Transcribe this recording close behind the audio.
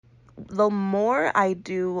the more I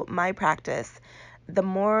do my practice, the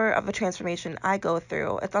more of a transformation I go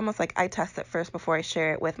through. It's almost like I test it first before I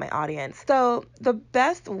share it with my audience. So the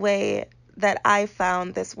best way that I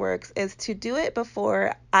found this works is to do it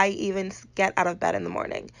before I even get out of bed in the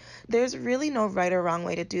morning. There's really no right or wrong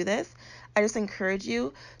way to do this. I just encourage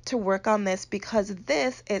you to work on this because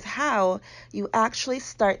this is how you actually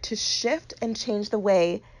start to shift and change the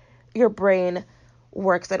way your brain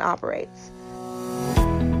works and operates.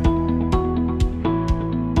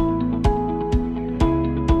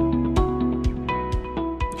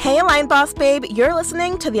 Hey, Align Boss Babe, you're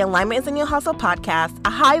listening to the Alignment is a New Hustle podcast, a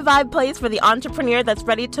high vibe place for the entrepreneur that's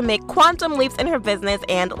ready to make quantum leaps in her business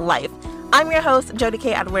and life. I'm your host, Jody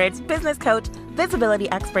K. Edwards, business coach, visibility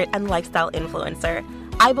expert, and lifestyle influencer.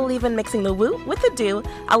 I believe in mixing the woo with the do,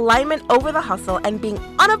 alignment over the hustle, and being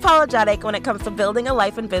unapologetic when it comes to building a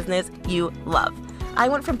life and business you love. I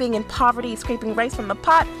went from being in poverty, scraping rice from the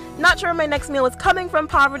pot, not sure my next meal was coming from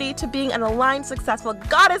poverty, to being an aligned, successful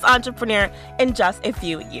goddess entrepreneur in just a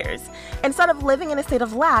few years. Instead of living in a state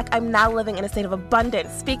of lack, I'm now living in a state of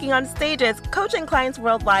abundance, speaking on stages, coaching clients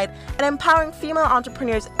worldwide, and empowering female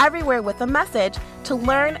entrepreneurs everywhere with a message to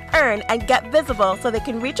learn, earn, and get visible so they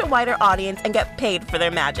can reach a wider audience and get paid for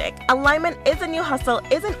their magic. Alignment is a New Hustle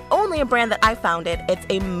isn't only a brand that I founded, it's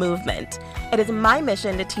a movement. It is my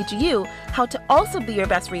mission to teach you how to also be your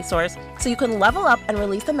best resource so you can level up and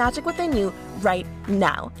release the magic within you right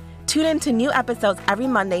now. Tune in to new episodes every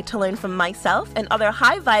Monday to learn from myself and other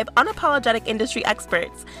high-vibe, unapologetic industry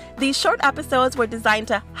experts. These short episodes were designed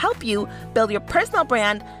to help you build your personal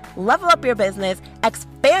brand, level up your business,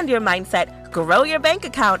 expand your mindset, grow your bank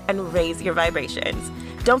account, and raise your vibrations.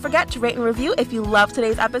 Don't forget to rate and review if you love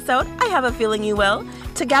today's episode. I have a feeling you will.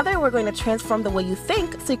 Together, we're going to transform the way you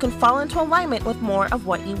think so you can fall into alignment with more of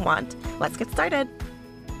what you want. Let's get started.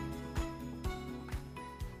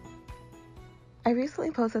 I recently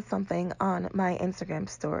posted something on my Instagram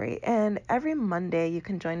story, and every Monday you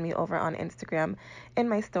can join me over on Instagram in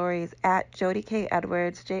my stories at Jody K.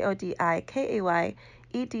 Edwards, JODIKAYEDWARDS,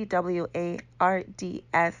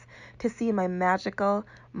 to see my magical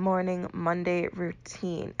morning Monday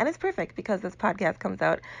routine. And it's perfect because this podcast comes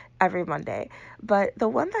out every Monday. But the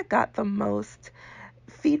one that got the most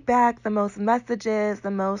feedback, the most messages, the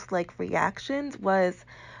most reactions was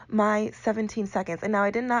my 17 seconds. And now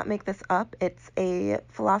I did not make this up. It's a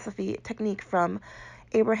philosophy technique from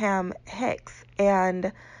Abraham Hicks. And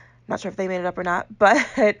I'm not sure if they made it up or not,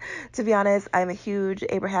 but to be honest, I'm a huge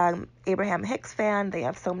Abraham Hicks fan. They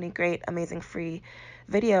have so many great, amazing free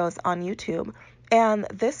videos on YouTube. And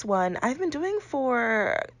this one I've been doing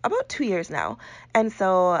for about 2 years now. And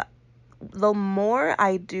so the more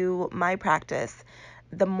I do my practice,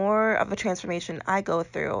 the more of a transformation I go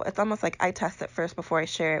through. It's almost like I test it first before I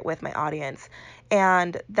share it with my audience.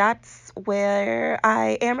 And that's where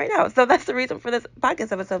I am right now. So that's the reason for this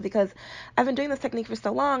podcast episode, because I've been doing this technique for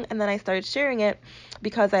so long, and then I started sharing it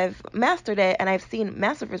because I've mastered it and I've seen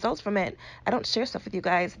massive results from it. I don't share stuff with you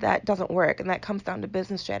guys that doesn't work, and that comes down to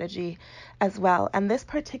business strategy as well. And the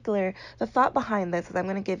thought behind this is I'm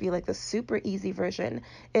going to give you the super easy version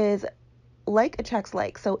is like attracts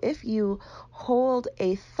like. So if you hold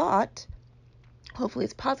a thought, hopefully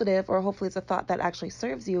it's positive, or hopefully it's a thought that actually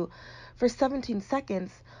serves you, for 17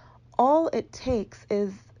 seconds, all it takes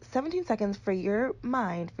is 17 seconds for your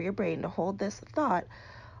mind, for your brain to hold this thought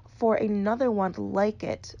for another one like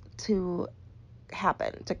it to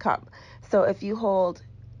happen, to come. So if you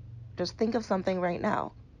just think of something right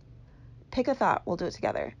now. Pick a thought. We'll do it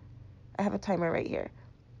together. I have a timer right here.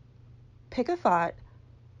 Pick a thought.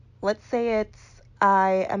 Let's say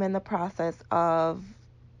I am in the process of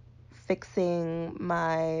fixing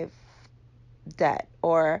my debt,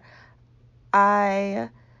 or I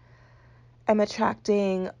am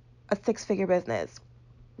attracting a 6-figure business.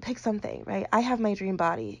 Pick something, right? I have my dream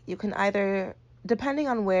body. You can either, depending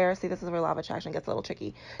on where, see, this is where law of attraction gets a little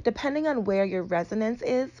tricky. Depending on where your resonance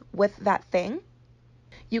is with that thing,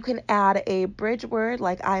 you can add a bridge word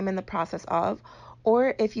like I'm in the process of.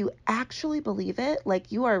 Or if you actually believe it,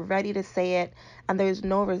 you are ready to say it and there's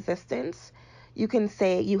no resistance, you can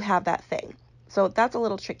say you have that thing. So that's a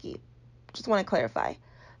little tricky. Just want to clarify.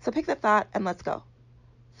 So pick the thought and let's go.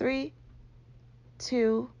 3,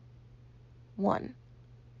 2, 1.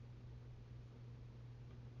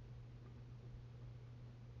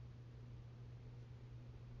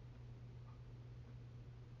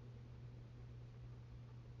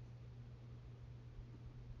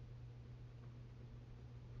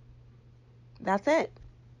 That's it.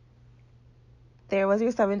 There was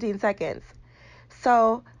your 17 seconds.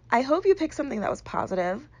 So I hope you picked something that was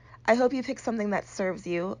positive. I hope you picked something that serves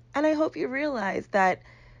you. And I hope you realize that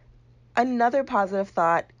another positive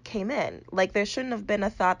thought came in. Like, there shouldn't have been a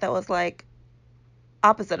thought that was like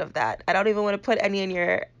opposite of that. I don't even want to put any in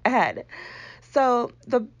your head. So,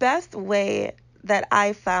 the best way that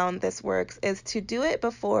I found this works is to do it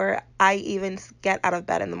before I even get out of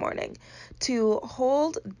bed in the morning. To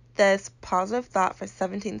hold this positive thought for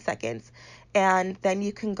 17 seconds, and then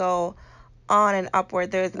you can go on and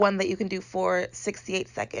upward. There's one that you can do for 68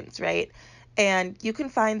 seconds, right? And you can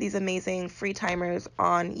find these amazing free timers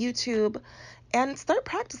on YouTube and start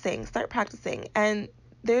practicing. Start practicing. And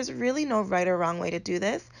there's really no right or wrong way to do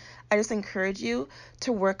this. I just encourage you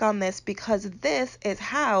to work on this because this is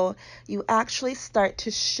how you actually start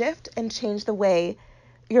to shift and change the way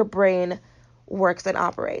your brain works and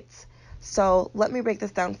operates. So let me break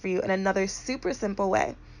this down for you in another super simple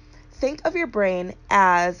way. Think of your brain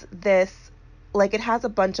as this, like it has a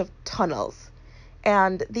bunch of tunnels.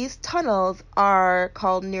 And these tunnels are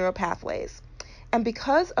called neural pathways. And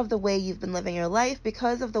because of the way you've been living your life,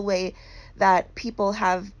 because of the way that people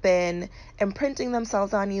have been imprinting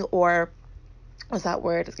themselves on you, or what's that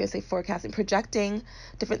word? I was going to say forecasting, projecting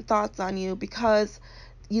different thoughts on you, because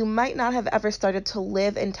you might not have ever started to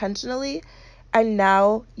live intentionally, and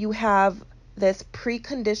now you have this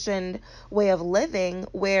preconditioned way of living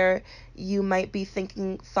where you might be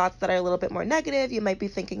thinking thoughts that are a little bit more negative, you might be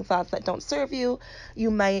thinking thoughts that don't serve you,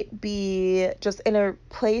 you might be just in a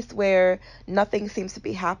place where nothing seems to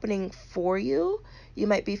be happening for you, you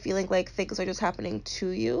might be feeling like things are just happening to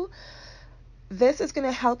you. This is going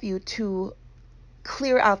to help you to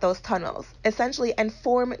clear out those tunnels, essentially, and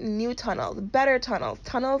form new tunnels, better tunnels,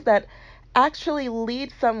 tunnels that actually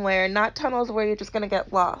lead somewhere, not tunnels where you're just going to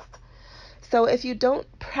get lost. So if you don't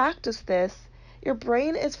practice this, your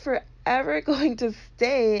brain is forever going to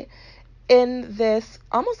stay in this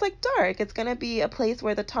almost like dark. It's going to be a place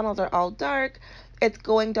where the tunnels are all dark. It's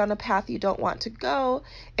going down a path you don't want to go.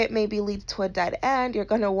 It maybe leads to a dead end. You're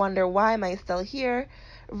going to wonder, why am I still here?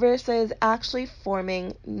 Versus actually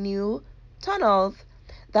forming new tunnels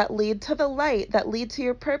that lead to the light, that lead to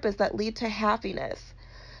your purpose, that lead to happiness.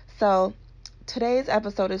 So today's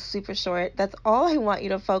episode is super short. That's all I want you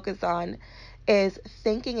to focus on is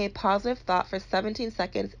thinking a positive thought for 17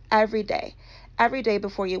 seconds every day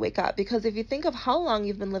before you wake up. Because if you think of how long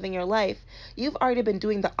you've been living your life, you've already been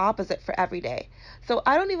doing the opposite for every day. So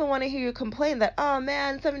I don't even want to hear you complain that, oh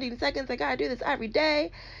man, 17 seconds, I gotta do this every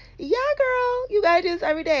day. Yeah, girl, you gotta do this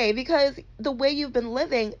every day because the way you've been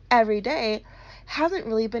living every day hasn't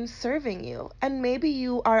really been serving you. And maybe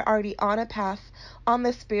you are already on a path, on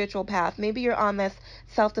this spiritual path. Maybe you're on this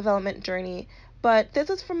self-development journey. But this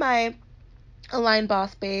is for my aligned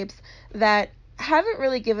boss babes that haven't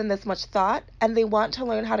really given this much thought and they want to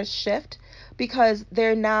learn how to shift because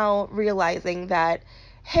they're now realizing that,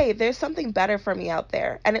 hey, there's something better for me out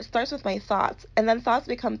there. And it starts with my thoughts, and then thoughts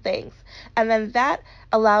become things. And then that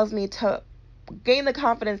allows me to gain the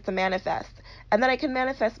confidence to manifest. And then I can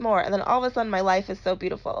manifest more. And then all of a sudden, my life is so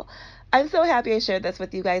beautiful. I'm so happy I shared this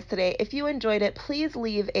with you guys today. If you enjoyed it, please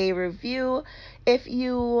leave a review. If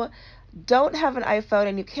you don't have an iPhone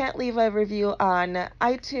and you can't leave a review on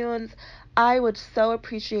iTunes, I would so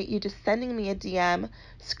appreciate you just sending me a DM,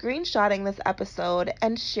 screenshotting this episode,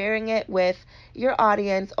 and sharing it with your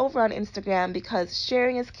audience over on Instagram because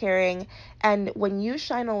sharing is caring. And when you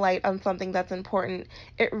shine a light on something that's important,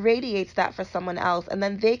 it radiates that for someone else, and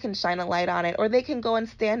then they can shine a light on it, or they can go and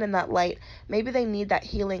stand in that light. Maybe they need that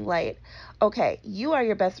healing light. Okay, you are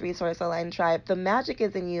your best resource, Aligned Tribe. The magic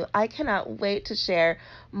is in you. I cannot wait to share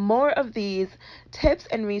more of these tips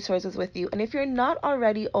and resources with you. And if you're not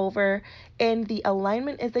already over in the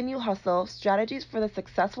Alignment is the New Hustle Strategies for the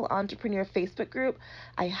Successful Entrepreneur Facebook group,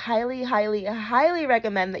 I highly, highly, highly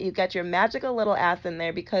recommend that you get your magical little ass in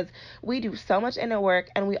there because we do so much inner work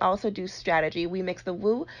and we also do strategy. We mix the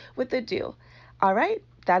woo with the do. All right,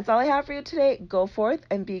 that's all I have for you today. Go forth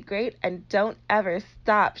and be great and don't ever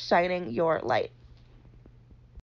stop shining your light.